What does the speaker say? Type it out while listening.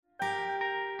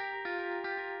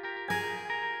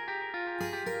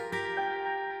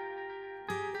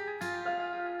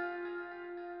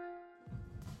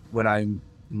when I'm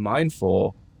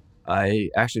mindful, I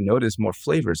actually notice more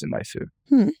flavors in my food.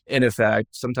 And in fact,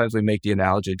 sometimes we make the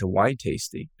analogy to wine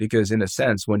tasting because in a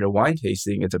sense, when you're wine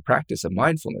tasting, it's a practice of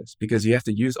mindfulness because you have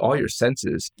to use all your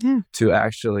senses to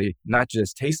actually not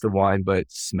just taste the wine, but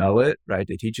smell it, right?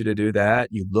 They teach you to do that.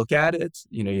 You look at it,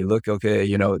 you look, okay,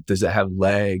 does it have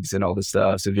legs and all this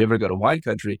stuff? So if you ever go to wine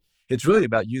country, it's really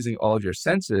about using all of your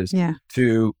senses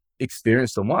to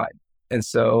experience the wine. And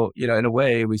so, in a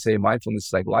way, we say mindfulness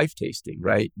is like life tasting,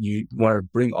 right? You want to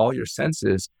bring all your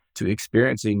senses to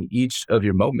experiencing each of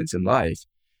your moments in life.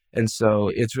 And so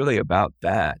it's really about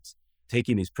that,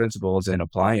 taking these principles and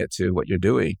applying it to what you're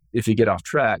doing. If you get off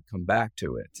track, come back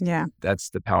to it. Yeah. That's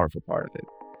the powerful part of it.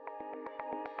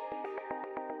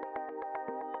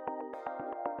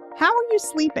 How are you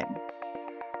sleeping?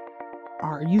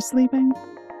 Are you sleeping?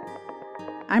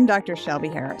 I'm Dr. Shelby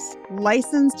Harris,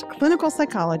 licensed clinical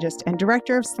psychologist and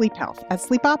director of sleep health at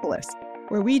Sleepopolis,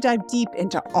 where we dive deep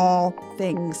into all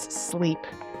things sleep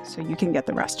so you can get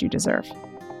the rest you deserve.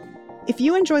 If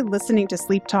you enjoy listening to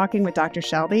Sleep Talking with Dr.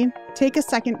 Shelby, take a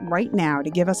second right now to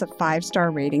give us a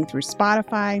 5-star rating through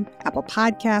Spotify, Apple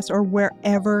Podcasts, or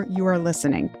wherever you are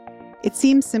listening. It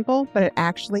seems simple, but it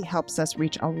actually helps us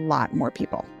reach a lot more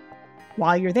people.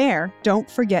 While you're there, don't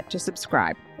forget to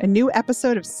subscribe. A new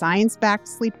episode of Science-Backed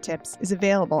Sleep Tips is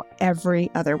available every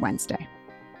other Wednesday.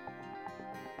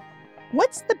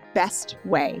 What's the best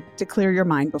way to clear your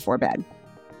mind before bed?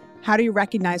 How do you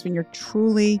recognize when you're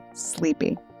truly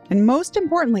sleepy? And most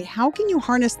importantly, how can you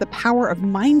harness the power of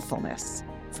mindfulness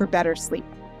for better sleep?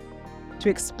 To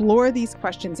explore these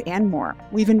questions and more,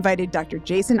 we've invited Dr.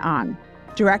 Jason An,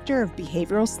 Director of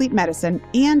Behavioral Sleep Medicine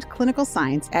and Clinical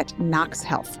Science at Knox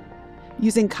Health.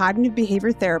 Using cognitive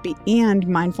behavior therapy and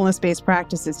mindfulness-based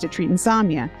practices to treat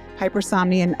insomnia,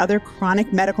 hypersomnia, and other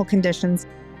chronic medical conditions,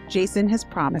 Jason has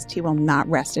promised he will not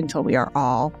rest until we are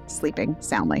all sleeping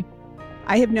soundly.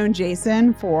 I have known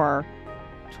Jason for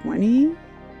 20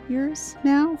 years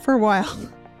now, for a while.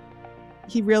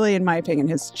 He really, in my opinion,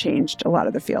 has changed a lot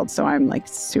of the field. So I'm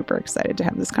super excited to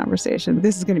have this conversation.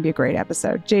 This is going to be a great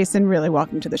episode. Jason, really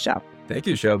welcome to the show. Thank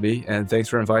you, Shelby. And thanks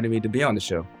for inviting me to be on the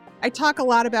show. I talk a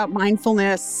lot about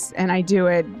mindfulness and I do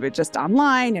it just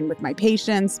online and with my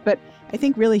patients, but I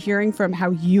think really hearing from how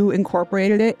you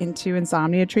incorporated it into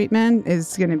insomnia treatment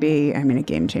is going to be, a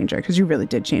game changer because you really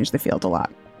did change the field a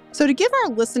lot. So to give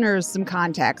our listeners some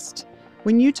context,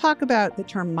 when you talk about the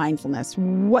term mindfulness,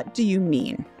 what do you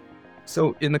mean?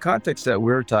 So in the context that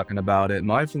we're talking about it,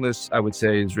 mindfulness, I would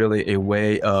say, is really a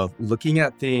way of looking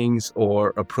at things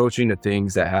or approaching the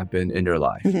things that happen in your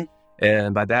life. Mm-hmm.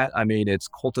 And by that, I mean, it's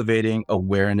cultivating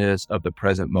awareness of the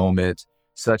present moment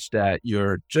such that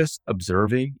you're just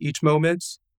observing each moment,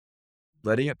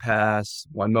 letting it pass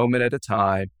one moment at a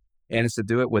time. And it's to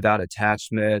do it without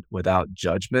attachment, without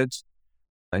judgment,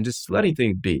 and just letting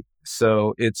things be.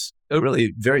 So it's a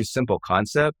really very simple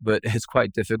concept, but it's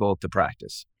quite difficult to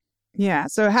practice. Yeah.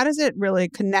 So how does it really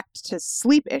connect to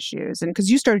sleep issues? And because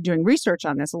you started doing research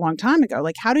on this a long time ago,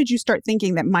 how did you start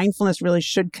thinking that mindfulness really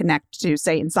should connect to,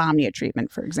 say, insomnia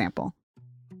treatment, for example?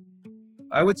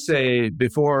 I would say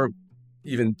before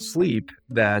even sleep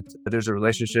that there's a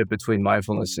relationship between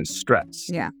mindfulness and stress.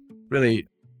 Yeah. Really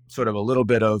sort of a little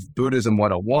bit of Buddhism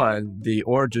 101. The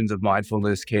origins of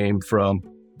mindfulness came from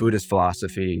Buddhist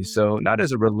philosophy. So not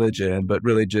as a religion, but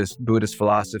really just Buddhist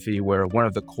philosophy, where one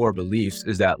of the core beliefs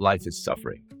is that life is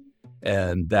suffering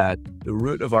and that the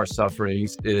root of our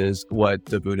sufferings is what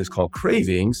the Buddhists call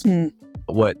cravings,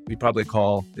 what we probably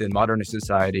call in modern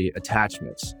society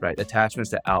attachments, right?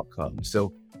 Attachments to outcomes.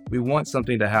 So we want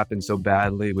something to happen so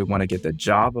badly. We want to get the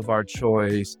job of our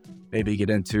choice, maybe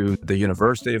get into the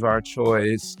university of our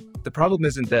choice. The problem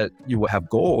isn't that you have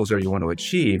goals or you want to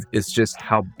achieve, it's just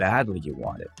how badly you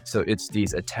want it. So it's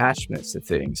these attachments to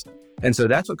things. And so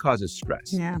that's what causes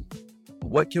stress. Yeah.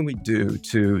 What can we do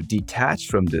to detach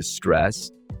from this stress?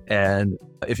 And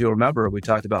if you remember, we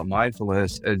talked about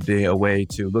mindfulness as being a way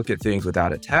to look at things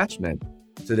without attachment.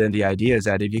 So then the idea is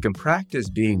that if you can practice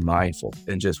being mindful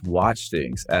and just watch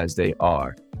things as they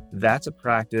are, that's a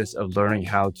practice of learning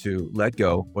how to let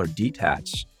go or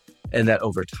detach. And that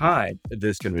over time,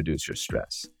 this can reduce your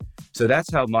stress. So that's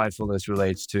how mindfulness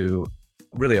relates to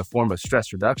really a form of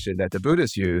stress reduction that the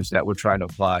Buddhists use that we're trying to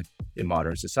apply in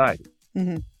modern society.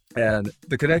 Mm-hmm. And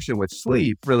the connection with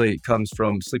sleep really comes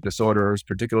from sleep disorders,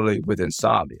 particularly with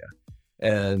insomnia.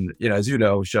 And, as you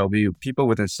know, Shelby, people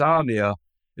with insomnia,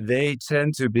 they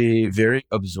tend to be very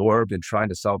absorbed in trying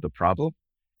to solve the problem.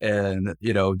 And,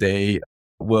 they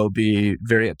will be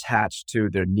very attached to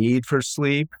their need for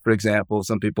sleep. For example,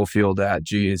 some people feel that,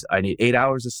 I need 8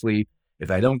 hours of sleep. If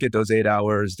I don't get those 8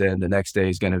 hours, then the next day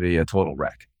is going to be a total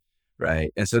wreck.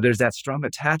 right? And so there's that strong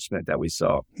attachment that we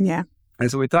saw. Yeah.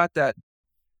 And so we thought that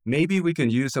maybe we can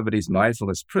use some of these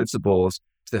mindfulness principles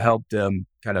to help them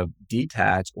kind of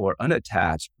detach or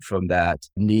unattach from that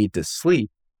need to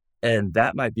sleep. And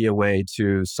that might be a way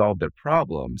to solve their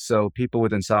problem. So people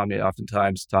with insomnia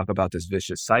oftentimes talk about this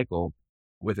vicious cycle.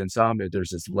 With insomnia, there's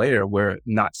this layer where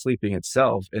not sleeping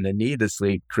itself and the need to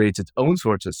sleep creates its own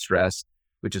sorts of stress,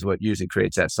 which is what usually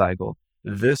creates that cycle.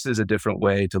 This is a different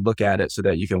way to look at it so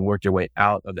that you can work your way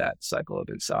out of that cycle of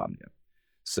insomnia.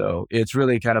 So it's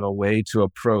really kind of a way to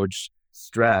approach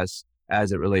stress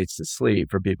as it relates to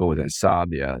sleep for people with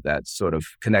insomnia that sort of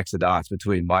connects the dots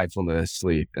between mindfulness,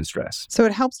 sleep, and stress. So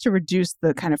it helps to reduce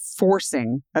the kind of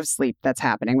forcing of sleep that's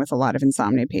happening with a lot of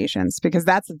insomnia patients, because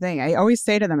that's the thing. I always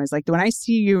say to them is like, when I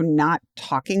see you not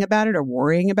talking about it or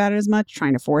worrying about it as much,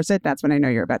 trying to force it, that's when I know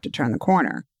you're about to turn the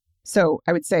corner. So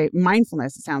I would say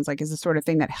mindfulness, it sounds like, is the sort of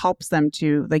thing that helps them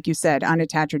to, like you said,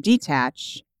 unattach or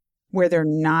detach where they're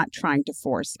not trying to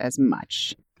force as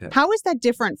much. Yeah. How is that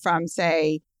different from,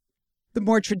 say, the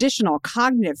more traditional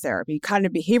cognitive therapy,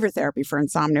 cognitive behavior therapy for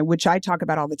insomnia, which I talk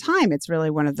about all the time? It's really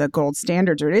one of the gold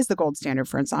standards, or it is the gold standard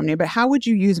for insomnia. But how would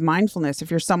you use mindfulness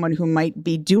if you're someone who might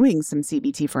be doing some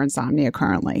CBT for insomnia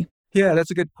currently? Yeah,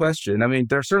 that's a good question. I mean,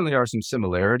 there certainly are some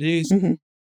similarities. Mm-hmm.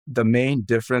 The main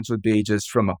difference would be just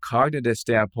from a cognitive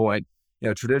standpoint,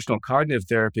 traditional cognitive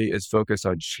therapy is focused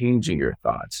on changing your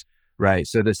thoughts. Right.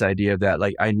 So this idea that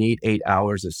like I need 8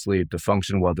 hours of sleep to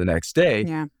function well the next day.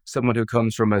 Yeah. Someone who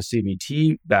comes from a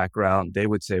CBT background, they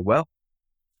would say, well,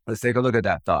 let's take a look at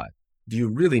that thought. Do you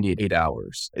really need 8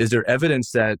 hours? Is there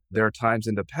evidence that there are times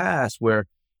in the past where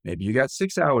maybe you got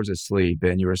 6 hours of sleep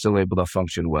and you were still able to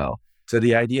function well? So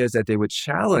the idea is that they would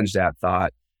challenge that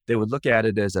thought. They would look at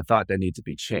it as a thought that needs to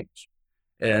be changed.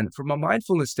 And from a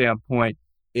mindfulness standpoint,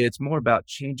 it's more about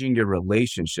changing your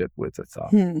relationship with the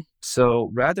thought.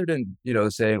 So rather than,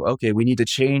 saying, okay, we need to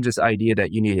change this idea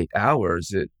that you need 8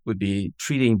 hours, it would be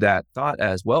treating that thought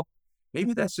as, well,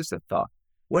 maybe that's just a thought.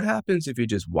 What happens if you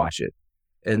just watch it?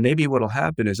 And maybe what'll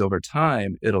happen is over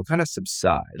time, it'll kind of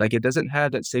subside. Like it doesn't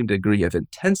have that same degree of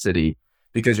intensity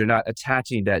because you're not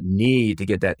attaching that need to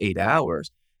get that 8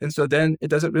 hours. And so then it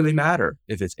doesn't really matter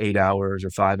if it's 8 hours or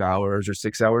 5 hours or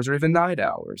 6 hours or even 9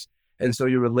 hours. And so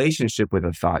your relationship with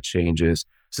a thought changes.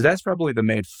 So that's probably the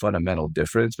main fundamental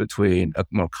difference between a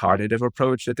more cognitive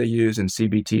approach that they use in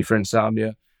CBT for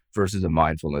insomnia versus a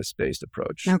mindfulness-based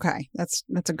approach. Okay, that's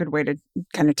a good way to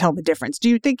kind of tell the difference. Do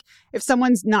you think if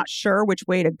someone's not sure which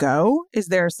way to go, is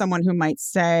there someone who might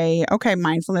say, okay,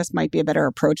 mindfulness might be a better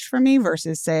approach for me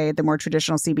versus, say, the more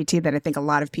traditional CBT that I think a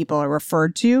lot of people are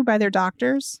referred to by their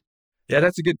doctors? Yeah,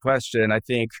 that's a good question. I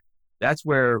think that's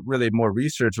where really more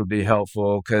research would be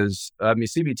helpful because,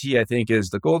 CBT, I think,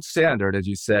 is the gold standard, as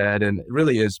you said, and it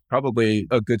really is probably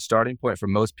a good starting point for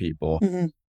most people. Mm-hmm.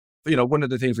 One of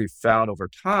the things we've found over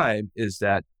time is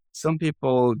that some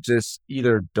people just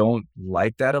either don't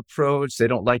like that approach. They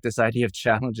don't like this idea of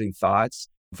challenging thoughts.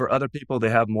 For other people, they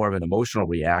have more of an emotional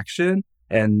reaction,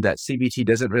 and that CBT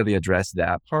doesn't really address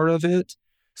that part of it.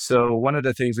 So one of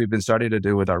the things we've been starting to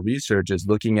do with our research is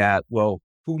looking at, well,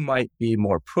 who might be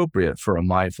more appropriate for a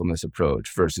mindfulness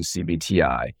approach versus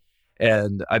CBTI.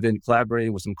 And I've been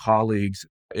collaborating with some colleagues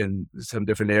in some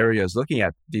different areas looking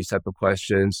at these type of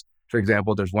questions. For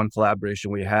example, there's one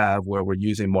collaboration we have where we're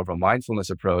using more of a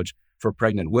mindfulness approach for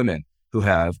pregnant women who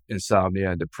have insomnia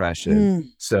and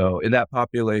depression. So in that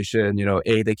population,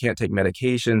 they can't take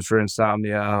medications for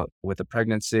insomnia with a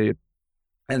pregnancy.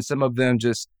 And some of them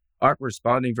just aren't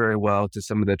responding very well to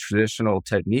some of the traditional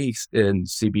techniques in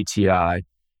CBTI,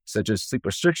 such as sleep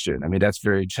restriction. I mean, that's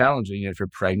very challenging. If you're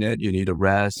pregnant, you need to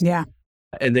rest. Yeah.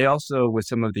 And they also, with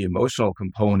some of the emotional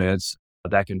components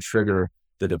that can trigger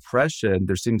the depression,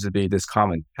 there seems to be this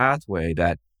common pathway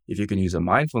that if you can use a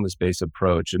mindfulness-based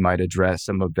approach, it might address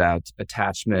some of that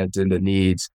attachment and the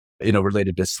needs,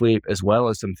 related to sleep, as well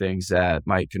as some things that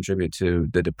might contribute to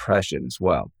the depression as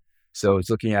well. So it's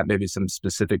looking at maybe some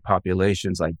specific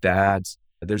populations like that.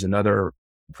 There's another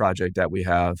project that we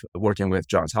have working with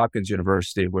Johns Hopkins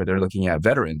University where they're looking at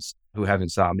veterans who have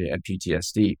insomnia and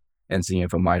PTSD and seeing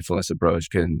if a mindfulness approach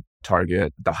can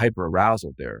target the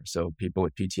hyperarousal there. So people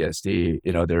with PTSD,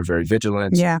 they're very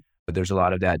vigilant. Yeah. But there's a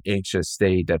lot of that anxious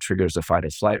state that triggers the fight or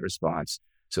flight response.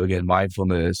 So again,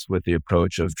 mindfulness with the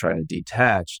approach of trying to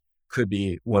detach could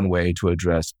be one way to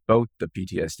address both the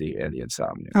PTSD and the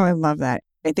insomnia. Oh, I love that.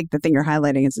 I think the thing you're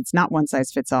highlighting is it's not one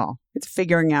size fits all. It's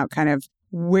figuring out kind of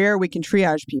where we can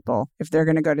triage people if they're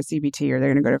going to go to CBT or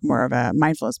they're going to go to more of a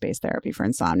mindfulness-based therapy for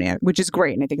insomnia, which is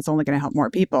great. And I think it's only going to help more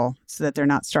people so that they're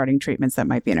not starting treatments that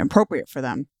might be inappropriate for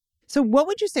them. So what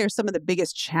would you say are some of the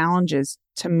biggest challenges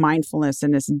to mindfulness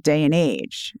in this day and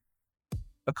age?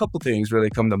 A couple things really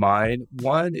come to mind.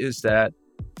 One is that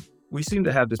we seem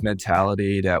to have this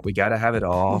mentality that we got to have it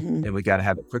all and we got to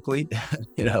have it quickly.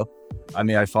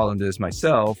 I fall into this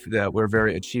myself, that we're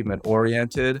very achievement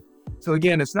oriented. So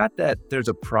again, it's not that there's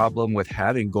a problem with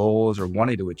having goals or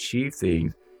wanting to achieve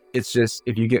things. It's just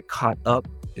if you get caught up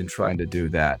in trying to do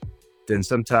that, then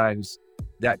sometimes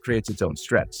that creates its own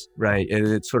stress, right? And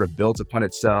it sort of builds upon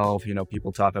itself.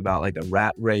 People talk about like the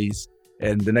rat race.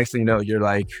 And the next thing you know, you're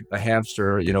like a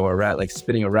hamster, or a rat, like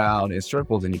spinning around in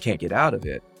circles and you can't get out of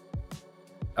it.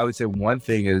 I would say one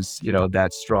thing is,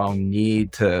 that strong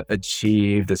need to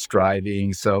achieve, the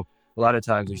striving. So a lot of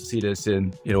times we see this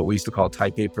in, what we used to call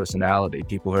type A personality,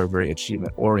 people who are very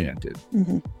achievement oriented.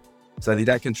 So I think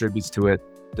that contributes to it.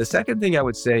 The second thing I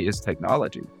would say is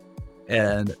technology.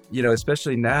 And,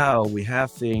 especially now we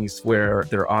have things where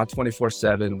they're on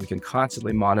 24/7. We can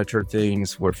constantly monitor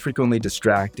things. We're frequently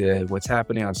distracted. What's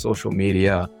happening on social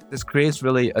media. This creates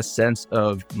really a sense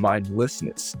of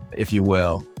mindlessness, if you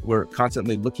will. We're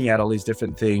constantly looking at all these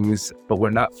different things, but we're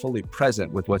not fully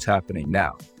present with what's happening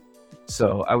now.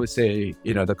 So I would say,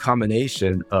 the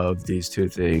combination of these two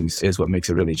things is what makes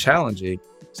it really challenging.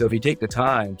 So if you take the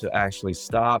time to actually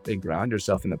stop and ground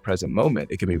yourself in the present moment,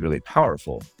 it can be really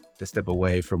powerful to step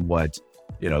away from what,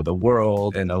 the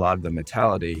world and a lot of the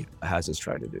mentality has us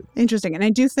trying to do. Interesting. And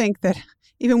I do think that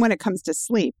even when it comes to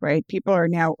sleep, right, people are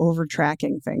now over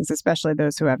tracking things, especially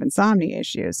those who have insomnia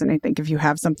issues. And I think if you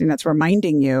have something that's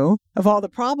reminding you of all the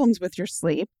problems with your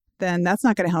sleep, then that's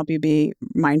not going to help you be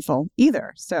mindful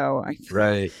either. So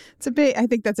right. I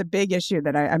think that's a big issue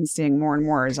that I'm seeing more and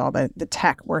more is all the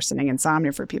tech worsening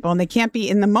insomnia for people. And they can't be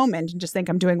in the moment and just think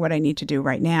I'm doing what I need to do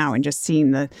right now and just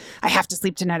seeing I have to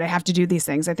sleep tonight, I have to do these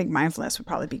things. I think mindfulness would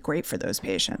probably be great for those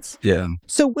patients. Yeah.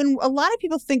 So when a lot of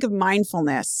people think of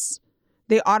mindfulness,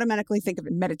 they automatically think of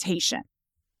meditation.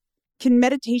 Can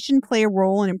meditation play a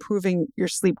role in improving your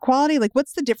sleep quality? Like,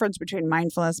 what's the difference between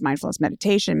mindfulness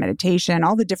meditation,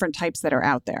 all the different types that are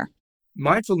out there?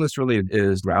 Mindfulness really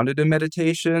is grounded in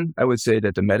meditation. I would say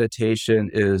that the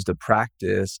meditation is the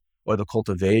practice or the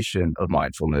cultivation of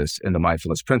mindfulness and the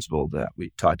mindfulness principle that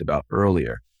we talked about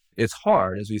earlier. It's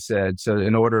hard, as we said. So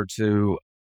in order to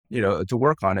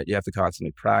work on it, you have to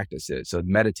constantly practice it. So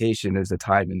meditation is the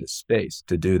time and the space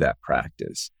to do that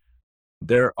practice.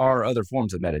 There are other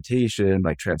forms of meditation,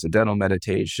 like transcendental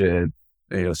meditation.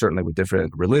 Certainly with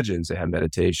different religions, they have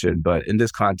meditation. But in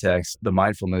this context, the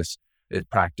mindfulness is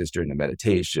practiced during the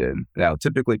meditation. Now,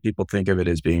 typically people think of it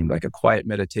as being like a quiet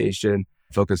meditation,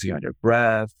 focusing on your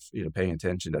breath, paying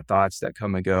attention to thoughts that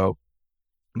come and go.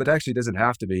 But actually, it doesn't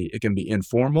have to be. It can be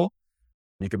informal.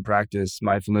 You can practice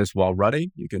mindfulness while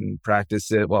running. You can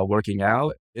practice it while working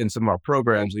out. In some of our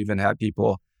programs, we even have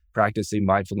people practicing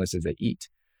mindfulness as they eat.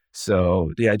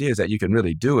 So the idea is that you can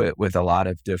really do it with a lot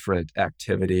of different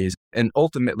activities. And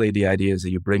ultimately, the idea is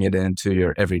that you bring it into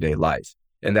your everyday life.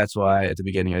 And that's why at the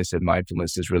beginning, I said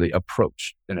mindfulness is really an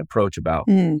approach about,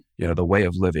 the way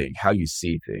of living, how you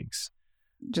see things.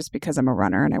 Just because I'm a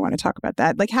runner and I want to talk about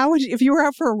that. Like, how would you, if you were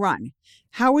out for a run,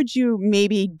 how would you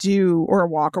maybe do, or a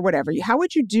walk or whatever, how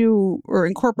would you do or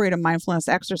incorporate a mindfulness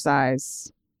exercise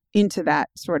into that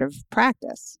sort of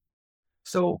practice?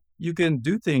 So you can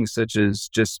do things such as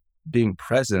just being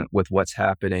present with what's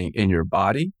happening in your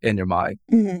body and your mind,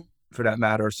 for that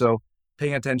matter. So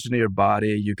paying attention to your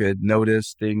body, you could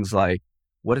notice things like,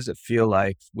 what does it feel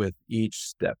like with each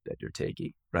step that you're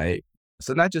taking, right?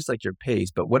 So not just like your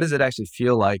pace, but what does it actually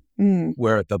feel like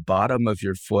where the bottom of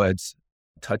your foot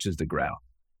touches the ground?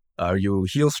 Are you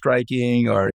heel striking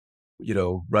or,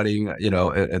 running,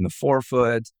 in the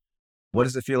forefoot? What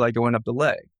does it feel like going up the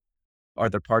leg? Are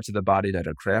there parts of the body that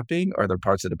are cramping? Are there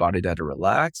parts of the body that are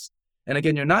relaxed? And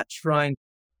again, you're not trying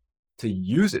to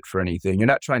use it for anything. You're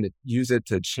not trying to use it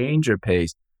to change your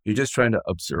pace. You're just trying to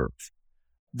observe.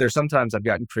 There's sometimes I've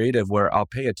gotten creative where I'll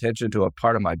pay attention to a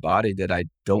part of my body that I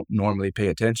don't normally pay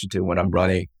attention to when I'm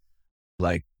running.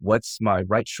 Like, what's my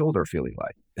right shoulder feeling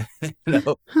like?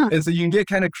 And so you can get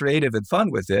kind of creative and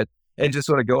fun with it and just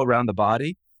sort of go around the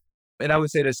body. And I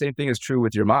would say the same thing is true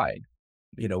with your mind.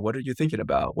 What are you thinking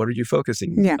about? What are you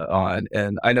focusing on?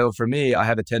 And I know for me, I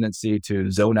have a tendency to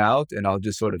zone out and I'll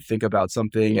just sort of think about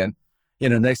something. And,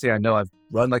 the next thing I know, I've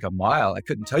run like a mile. I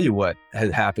couldn't tell you what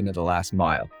had happened in the last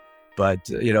mile. But,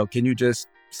 can you just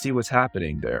see what's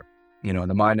happening there, in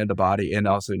the mind and the body and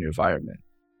also in your environment?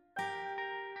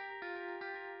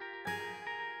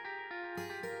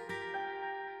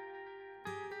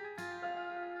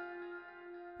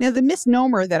 Now, the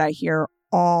misnomer that I hear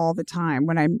all the time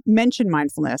when I mention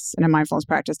mindfulness and a mindfulness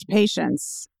practice to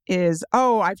patients is,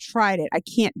 oh, I've tried it. I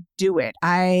can't do it.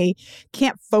 I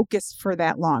can't focus for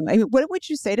that long. I mean, what would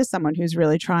you say to someone who's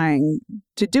really trying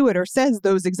to do it or says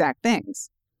those exact things?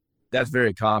 That's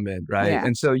very common, right? Yeah.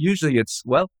 And so usually it's,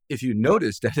 well, if you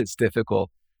notice that it's difficult,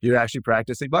 you're actually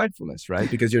practicing mindfulness, right?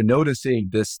 Because you're noticing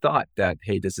this thought that,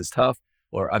 hey, this is tough,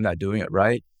 or I'm not doing it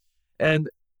right. And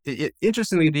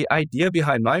interestingly, the idea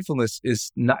behind mindfulness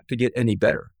is not to get any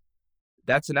better.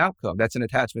 That's an outcome. That's an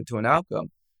attachment to an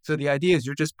outcome. So the idea is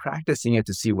you're just practicing it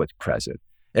to see what's present.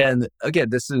 And again,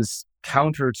 this is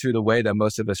counter to the way that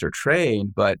most of us are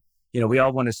trained, but we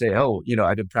all want to say, oh,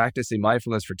 I've been practicing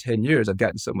mindfulness for 10 years. I've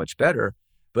gotten so much better.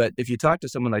 But if you talk to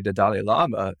someone like the Dalai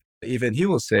Lama, even he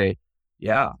will say,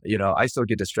 yeah, I still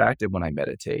get distracted when I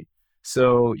meditate.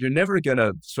 So you're never going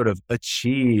to sort of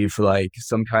achieve like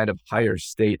some kind of higher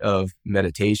state of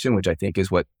meditation, which I think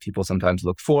is what people sometimes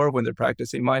look for when they're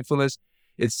practicing mindfulness.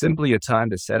 It's simply a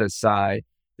time to set aside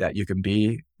that you can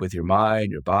be with your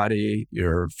mind, your body,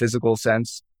 your physical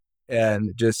sense,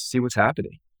 and just see what's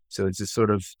happening. So it's just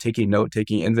sort of taking note,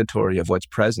 taking inventory of what's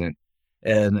present.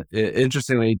 And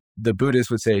interestingly, the Buddhists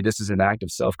would say this is an act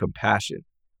of self-compassion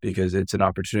because it's an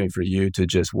opportunity for you to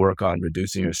just work on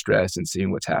reducing your stress and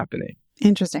seeing what's happening.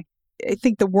 Interesting. I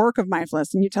think the work of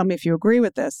mindfulness, and you tell me if you agree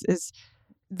with this, is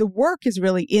the work is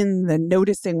really in the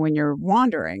noticing when you're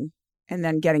wandering and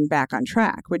then getting back on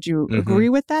track. Would you agree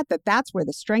with that? That that's where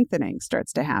the strengthening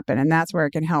starts to happen. And that's where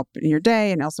it can help in your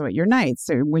day and also at your nights.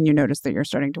 So when you notice that you're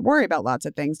starting to worry about lots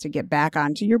of things, to get back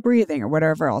onto your breathing or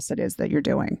whatever else it is that you're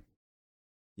doing.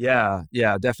 Yeah,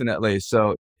 definitely.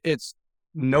 So it's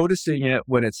noticing it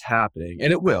when it's happening,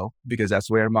 and it will, because that's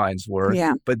the way our minds work.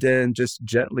 Yeah. But then just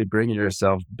gently bringing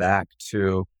yourself back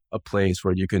to a place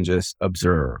where you can just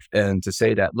observe and to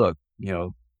say that, look,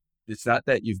 it's not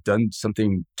that you've done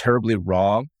something terribly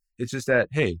wrong. It's just that,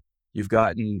 hey, you've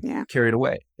gotten carried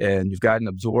away and you've gotten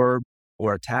absorbed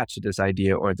or attached to this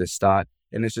idea or this thought.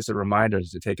 And it's just a reminder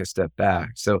to take a step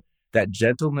back. So that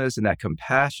gentleness and that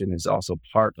compassion is also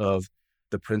part of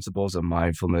the principles of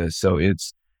mindfulness. So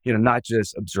it's, not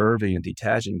just observing and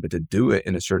detaching, but to do it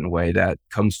in a certain way that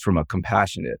comes from a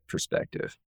compassionate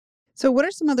perspective. So what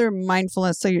are some other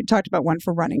mindfulness? So you talked about one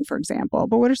for running, for example,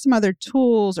 but what are some other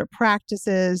tools or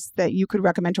practices that you could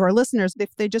recommend to our listeners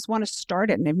if they just want to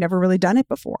start it and they've never really done it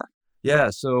before?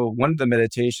 Yeah. So one of the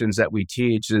meditations that we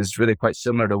teach is really quite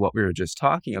similar to what we were just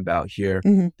talking about here,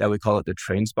 that we call it the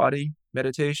train spotting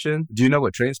meditation. Do you know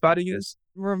what train spotting is?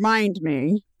 Remind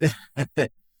me.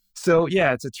 So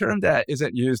yeah, it's a term that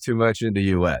isn't used too much in the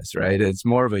U.S., right? It's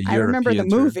more of a European I remember the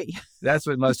movie. That's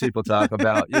what most people talk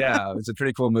about. Yeah, it's a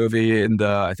pretty cool movie in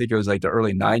I think it was like the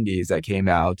early 90s that came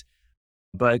out.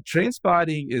 But train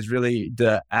spotting is really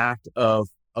the act of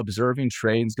observing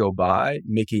trains go by,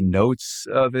 making notes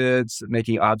of it,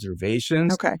 making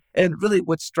observations. Okay. And really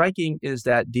what's striking is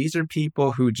that these are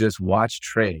people who just watch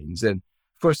trains. And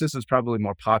of course, this was probably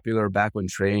more popular back when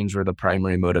trains were the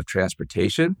primary mode of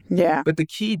transportation. Yeah. But the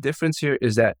key difference here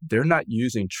is that they're not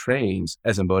using trains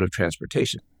as a mode of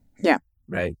transportation. Yeah.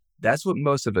 Right? That's what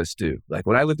most of us do. Like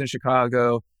when I lived in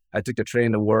Chicago, I took the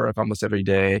train to work almost every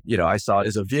day. I saw it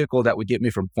as a vehicle that would get me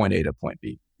from point A to point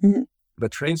B. Mm-hmm.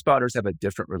 But train spotters have a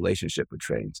different relationship with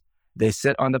trains. They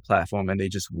sit on the platform and they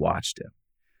just watch them.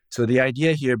 So the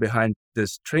idea here behind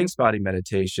this train spotting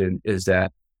meditation is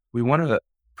that we want to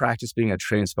practice being a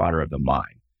train spotter of the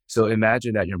mind. So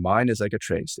imagine that your mind is like a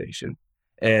train station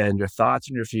and your thoughts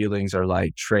and your feelings are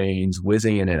like trains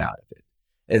whizzing in and out of it.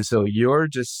 And so you're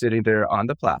just sitting there on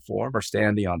the platform or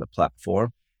standing on the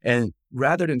platform. And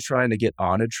rather than trying to get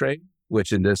on a train,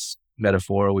 which in this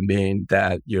metaphor would mean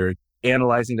that you're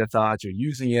analyzing the thoughts, you're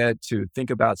using it to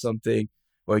think about something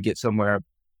or get somewhere,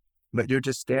 but you're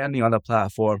just standing on the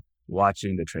platform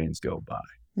watching the trains go by.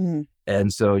 Mm-hmm.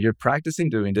 And so you're practicing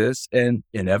doing this, and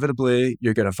inevitably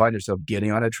you're going to find yourself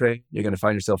getting on a train. You're going to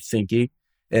find yourself thinking.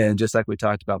 And just like we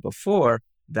talked about before,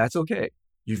 that's okay.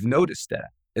 You've noticed that.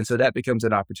 And so that becomes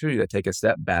an opportunity to take a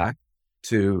step back,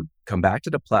 to come back to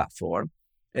the platform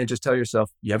and just tell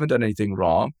yourself you haven't done anything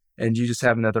wrong. And you just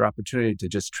have another opportunity to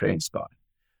just train spot.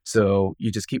 So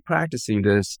you just keep practicing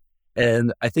this.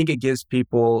 And I think it gives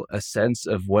people a sense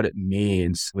of what it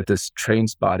means with this train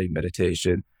spotting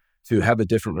meditation to have a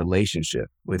different relationship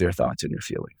with your thoughts and your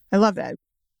feelings. I love that.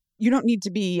 You don't need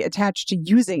to be attached to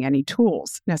using any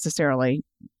tools necessarily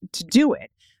to do it.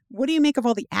 What do you make of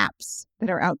all the apps that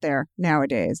are out there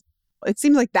nowadays? It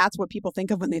seems like that's what people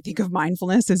think of when they think of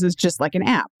mindfulness is just like an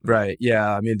app. Right.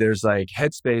 Yeah. I mean, there's like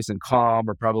Headspace and Calm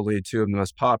are probably two of the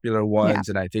most popular ones.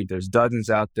 And I think there's dozens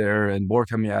out there and more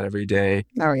coming out every day.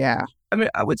 Oh, yeah. I mean,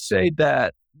 I would say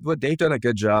that what they've done a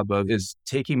good job of is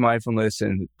taking mindfulness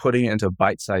and putting it into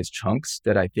bite-sized chunks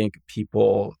that I think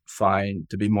people find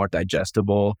to be more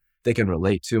digestible, they can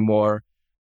relate to more.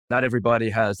 Not everybody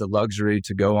has the luxury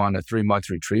to go on a 3-month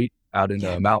retreat out in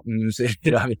the mountains.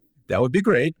 I mean, that would be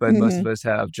great, but most of us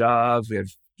have jobs, we have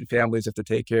families we have to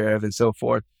take care of and so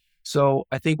forth. So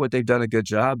I think what they've done a good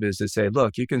job is to say,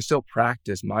 look, you can still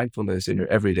practice mindfulness in your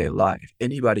everyday life.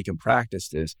 Anybody can practice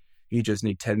this. You just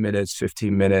need 10 minutes,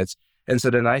 15 minutes. And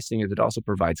so the nice thing is it also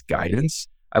provides guidance.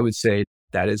 I would say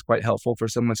that is quite helpful for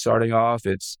someone starting off.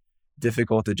 It's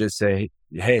difficult to just say,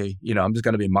 hey, I'm just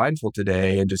going to be mindful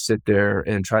today and just sit there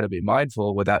and try to be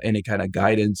mindful without any kind of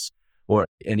guidance or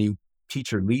any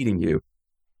teacher leading you.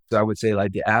 So I would say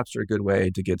like the apps are a good way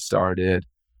to get started.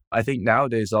 I think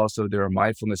nowadays also there are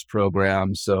mindfulness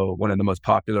programs. So one of the most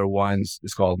popular ones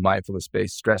is called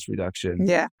mindfulness-based stress reduction.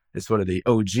 Yeah. It's one of the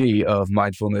OG of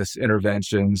mindfulness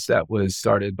interventions that was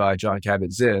started by John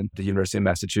Kabat-Zinn at the University of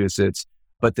Massachusetts.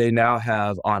 But they now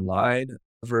have online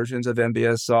versions of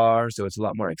MBSR, so it's a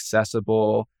lot more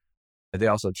accessible. They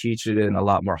also teach it in a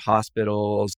lot more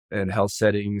hospitals and health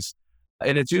settings.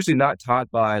 And it's usually not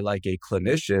taught by like a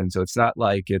clinician. So it's not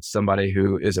like it's somebody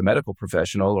who is a medical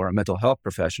professional or a mental health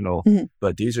professional,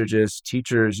 but these are just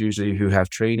teachers usually who have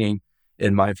training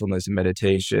in mindfulness and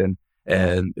meditation.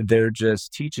 And they're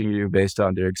just teaching you based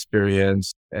on their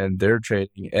experience and their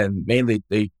training. And mainly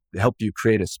they help you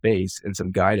create a space and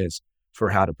some guidance for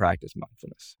how to practice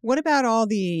mindfulness. What about all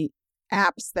the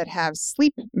apps that have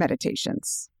sleep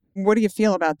meditations? What do you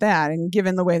feel about that? And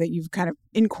given the way that you've kind of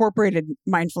incorporated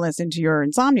mindfulness into your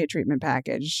insomnia treatment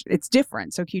package, it's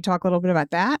different. So can you talk a little bit about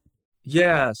that?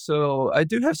 Yeah, so I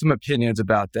do have some opinions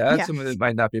about that. Yeah. Some of it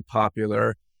might not be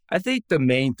popular. I think the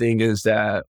main thing is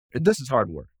that this is hard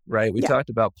work, right? We talked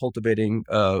about cultivating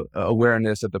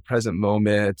awareness of the present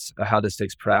moment, how this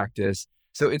takes practice.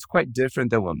 So it's quite different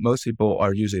than what most people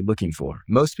are usually looking for.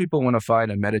 Most people want to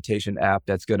find a meditation app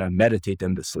that's going to meditate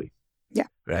them to sleep. Yeah.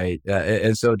 Right.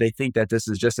 And so they think that this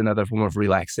is just another form of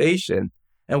relaxation.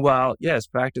 And while, yes,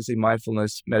 practicing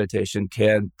mindfulness meditation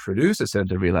can produce a sense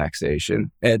of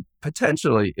relaxation, and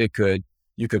potentially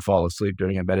you could fall asleep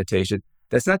during a meditation,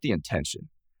 that's not the intention,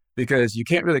 because you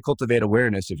can't really cultivate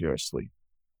awareness if you're asleep.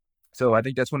 So I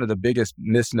think that's one of the biggest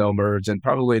misnomers and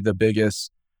probably the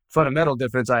biggest fundamental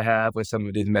difference I have with some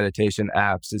of these meditation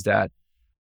apps is that,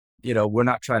 we're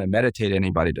not trying to meditate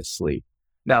anybody to sleep.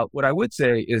 Now, what I would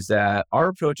say is that our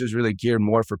approach is really geared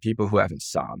more for people who have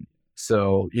insomnia.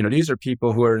 So, these are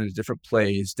people who are in a different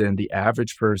place than the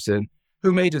average person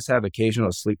who may just have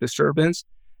occasional sleep disturbance.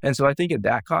 And so I think in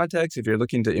that context, if you're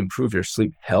looking to improve your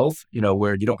sleep health,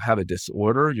 where you don't have a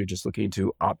disorder, you're just looking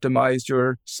to optimize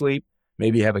your sleep,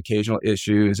 maybe you have occasional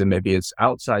issues and maybe it's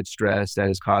outside stress that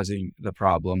is causing the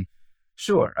problem.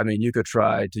 Sure. I mean, you could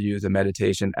try to use a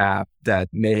meditation app that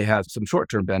may have some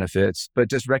short-term benefits, but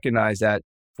just recognize that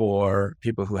for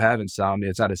people who have insomnia,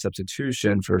 it's not a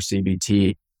substitution for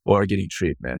CBT or getting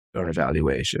treatment or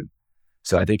evaluation.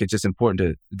 So I think it's just important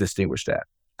to distinguish that.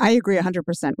 I agree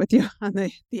 100% with you on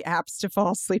the apps to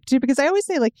fall asleep to, because I always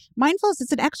say mindfulness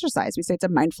is an exercise. We say it's a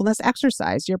mindfulness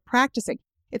exercise. You're practicing.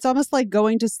 It's almost like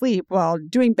going to sleep while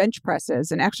doing bench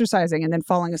presses and exercising and then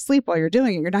falling asleep while you're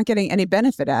doing it. You're not getting any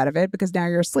benefit out of it because now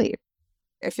you're asleep.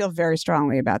 I feel very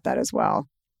strongly about that as well.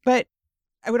 But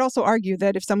I would also argue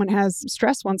that if someone has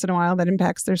stress once in a while that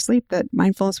impacts their sleep, that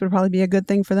mindfulness would probably be a good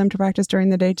thing for them to practice during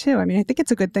the day too. I mean, I think it's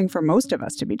a good thing for most of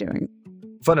us to be doing.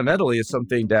 Fundamentally, it's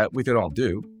something that we could all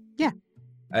do. Yeah.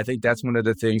 I think that's one of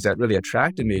the things that really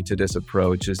attracted me to this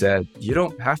approach is that you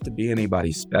don't have to be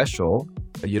anybody special.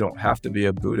 You don't have to be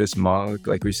a Buddhist monk.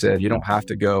 Like we said, you don't have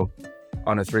to go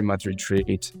on a 3-month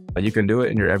retreat. You can do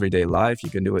it in your everyday life. You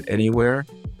can do it anywhere.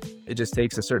 It just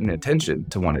takes a certain intention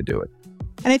to want to do it.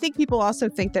 And I think people also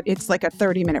think that it's like a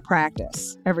 30-minute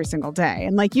practice every single day.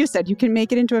 And like you said, you can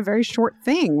make it into a very short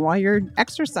thing while you're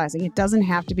exercising. It doesn't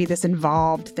have to be this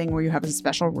involved thing where you have a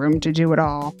special room to do it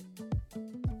all.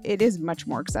 It is much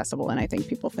more accessible than I think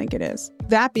people think it is.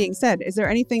 That being said, is there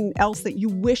anything else that you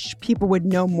wish people would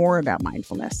know more about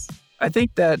mindfulness? I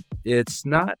think that it's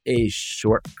not a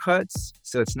shortcut,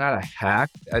 so it's not a hack.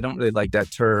 I don't really like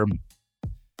that term.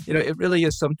 It really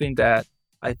is something that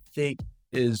I think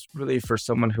is really for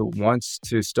someone who wants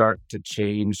to start to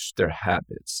change their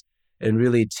habits and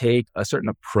really take a certain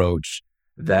approach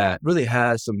that really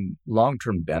has some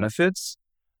long-term benefits,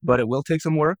 but it will take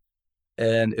some work.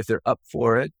 And if they're up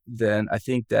for it, then I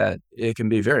think that it can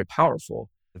be very powerful,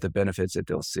 the benefits that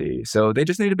they'll see. So they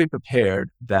just need to be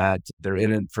prepared that they're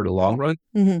in it for the long run.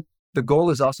 Mm-hmm. The goal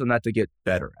is also not to get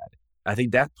better at it. I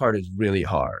think that part is really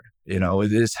hard. It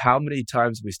is how many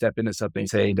times we step into something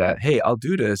saying that, hey, I'll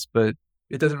do this, but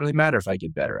it doesn't really matter if I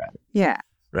get better at it. Yeah.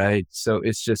 Right. So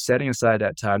it's just setting aside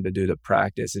that time to do the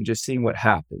practice and just seeing what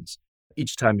happens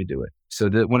each time you do it. So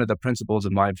one of the principles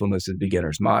of mindfulness is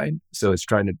beginner's mind. So it's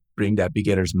trying to bring that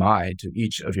beginner's mind to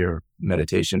each of your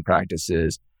meditation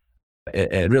practices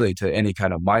and really to any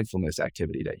kind of mindfulness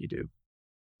activity that you do.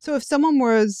 So if someone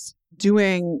was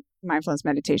doing mindfulness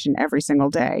meditation every single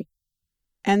day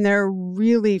and they're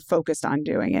really focused on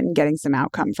doing it and getting some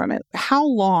outcome from it, how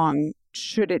long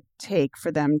should it take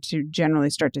for them to generally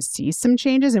start to see some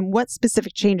changes? And what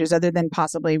specific changes, other than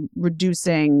possibly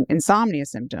reducing insomnia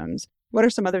symptoms, what are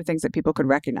some other things that people could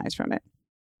recognize from it?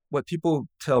 What people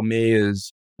tell me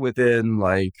is within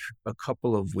like a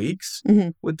couple of weeks,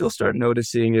 what they'll start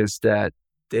noticing is that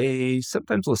they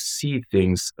sometimes will see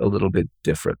things a little bit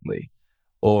differently.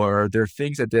 Or there are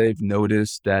things that they've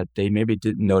noticed that they maybe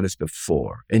didn't notice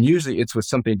before. And usually it's with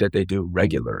something that they do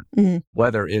regularly,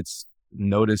 whether it's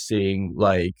noticing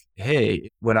like, hey,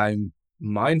 when I'm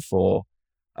mindful,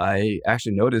 I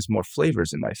actually notice more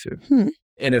flavors in my food.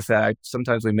 And in fact,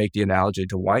 sometimes we make the analogy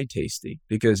to wine tasting,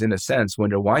 because in a sense,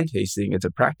 when you're wine tasting, it's a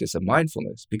practice of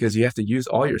mindfulness because you have to use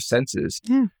all your senses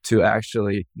to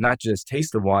actually not just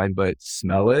taste the wine, but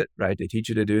smell it, right? They teach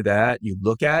you to do that. You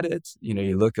look at it,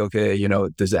 you look, okay,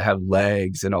 does it have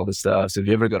legs and all this stuff? So if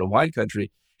you ever go to wine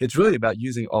country, it's really about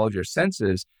using all of your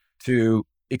senses to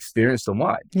experience the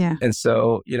wine. Yeah. And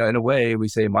so, in a way, we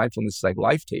say mindfulness is like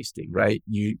life tasting, right?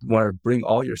 You want to bring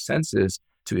all your senses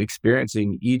to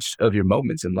experiencing each of your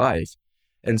moments in life.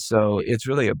 And so it's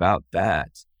really about that,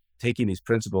 taking these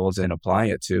principles and applying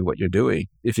it to what you're doing.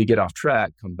 If you get off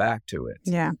track, come back to it.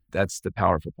 Yeah. That's the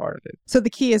powerful part of it. So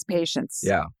the key is patience.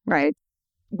 Yeah. Right?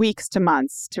 Weeks to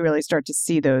months to really start to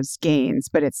see those gains,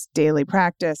 but it's daily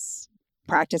practice.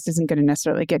 Practice isn't going to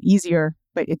necessarily get easier,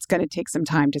 but it's going to take some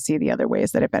time to see the other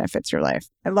ways that it benefits your life.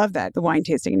 I love that, the wine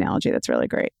tasting analogy. That's really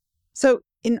great. So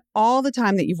in all the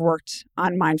time that you've worked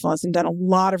on mindfulness and done a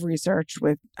lot of research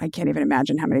with, I can't even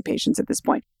imagine how many patients at this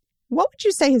point, what would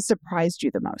you say has surprised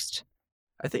you the most?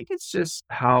 I think it's just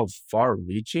how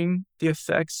far-reaching the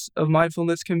effects of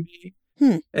mindfulness can be.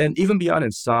 And even beyond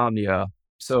insomnia.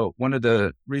 So one of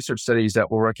the research studies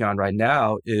that we're working on right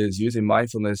now is using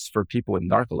mindfulness for people with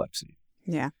narcolepsy.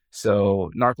 Yeah. So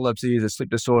narcolepsy is a sleep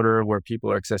disorder where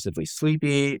people are excessively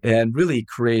sleepy and really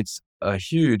creates a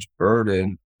huge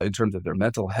burden in terms of their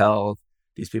mental health.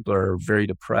 These people are very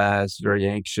depressed, very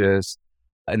anxious,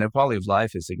 and their quality of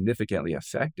life is significantly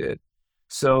affected.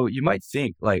 So you might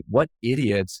think, like, what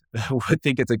idiots would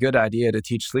think it's a good idea to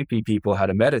teach sleepy people how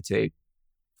to meditate?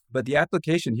 But the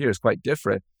application here is quite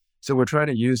different. So we're trying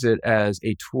to use it as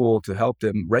a tool to help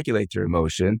them regulate their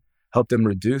emotion, help them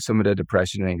reduce some of the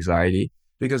depression and anxiety,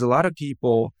 because a lot of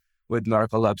people with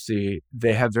narcolepsy,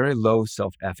 they have very low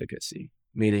self-efficacy,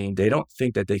 meaning they don't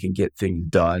think that they can get things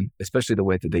done, especially the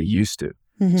way that they used to.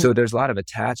 So there's a lot of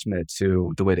attachment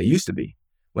to the way they used to be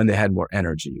when they had more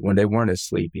energy, when they weren't as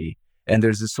sleepy. And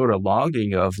there's this sort of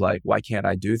longing of like, why can't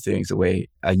I do things the way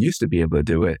I used to be able to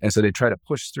do it? And so they try to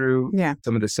push through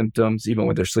some of the symptoms, even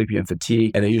when they're sleepy and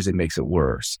fatigued, and it usually makes it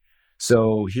worse.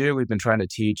 So here we've been trying to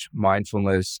teach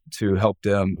mindfulness to help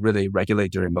them really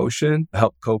regulate their emotion,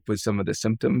 help cope with some of the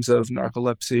symptoms of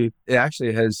narcolepsy. It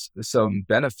actually has some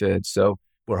benefits. So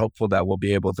we're hopeful that we'll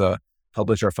be able to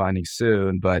publish our findings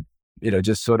soon, but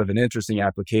just sort of an interesting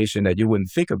application that you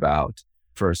wouldn't think about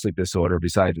for a sleep disorder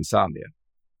besides insomnia.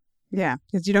 Yeah,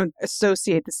 because you don't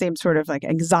associate the same sort of like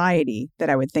anxiety that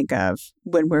I would think of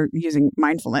when we're using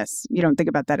mindfulness. You don't think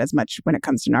about that as much when it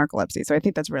comes to narcolepsy. So I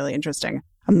think that's really interesting.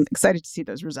 I'm excited to see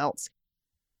those results.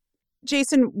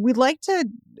 Jason, we'd like to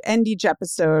end each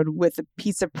episode with a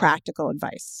piece of practical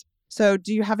advice. So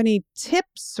do you have any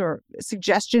tips or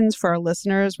suggestions for our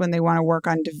listeners when they want to work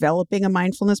on developing a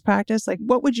mindfulness practice? Like,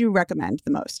 what would you recommend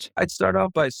the most? I'd start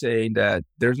off by saying that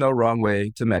there's no wrong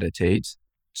way to meditate.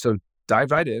 So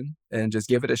dive right in and just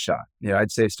give it a shot.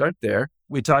 I'd say start there.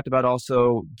 We talked about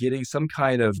also getting some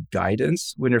kind of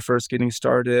guidance when you're first getting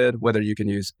started, whether you can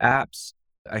use apps.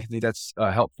 I think that's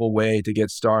a helpful way to get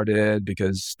started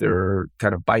because they're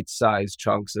kind of bite-sized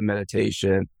chunks of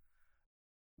meditation.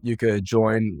 You could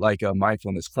join like a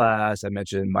mindfulness class. I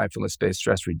mentioned mindfulness-based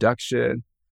stress reduction.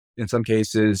 In some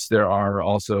cases, there are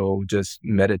also just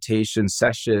meditation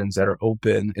sessions that are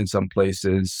open in some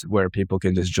places where people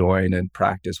can just join and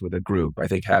practice with a group. I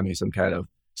think having some kind of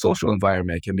social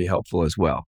environment can be helpful as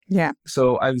well. Yeah.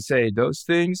 So I would say those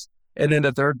things. And then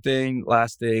the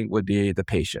last thing would be the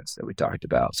patience that we talked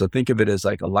about. So think of it as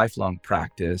like a lifelong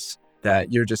practice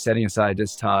that you're just setting aside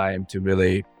this time to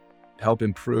really help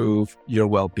improve your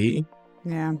well-being.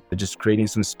 Yeah. Just creating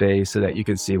some space so that you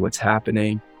can see what's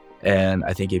happening. And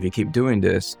I think if you keep doing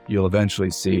this, you'll eventually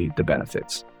see the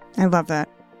benefits. I love that.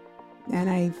 And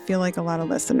I feel like a lot of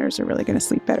listeners are really going to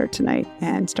sleep better tonight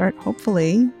and start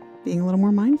hopefully being a little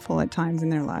more mindful at times in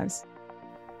their lives.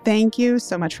 Thank you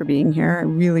so much for being here. I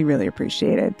really, really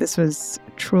appreciate it. This was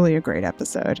truly a great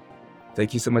episode.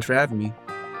 Thank you so much for having me.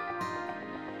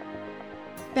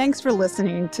 Thanks for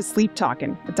listening to Sleep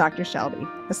Talkin' with Dr. Shelby,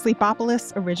 a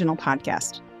Sleepopolis original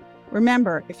podcast.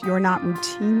 Remember, if you're not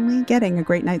routinely getting a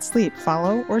great night's sleep,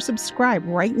 follow or subscribe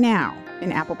right now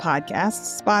in Apple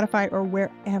Podcasts, Spotify, or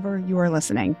wherever you are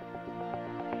listening.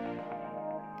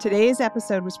 Today's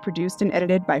episode was produced and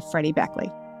edited by Freddie Beckley.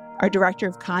 Our director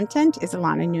of content is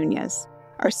Ilana Nunez.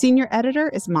 Our senior editor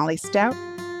is Molly Stout,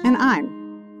 and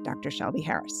I'm Dr. Shelby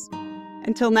Harris.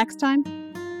 Until next time,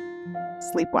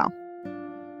 sleep well.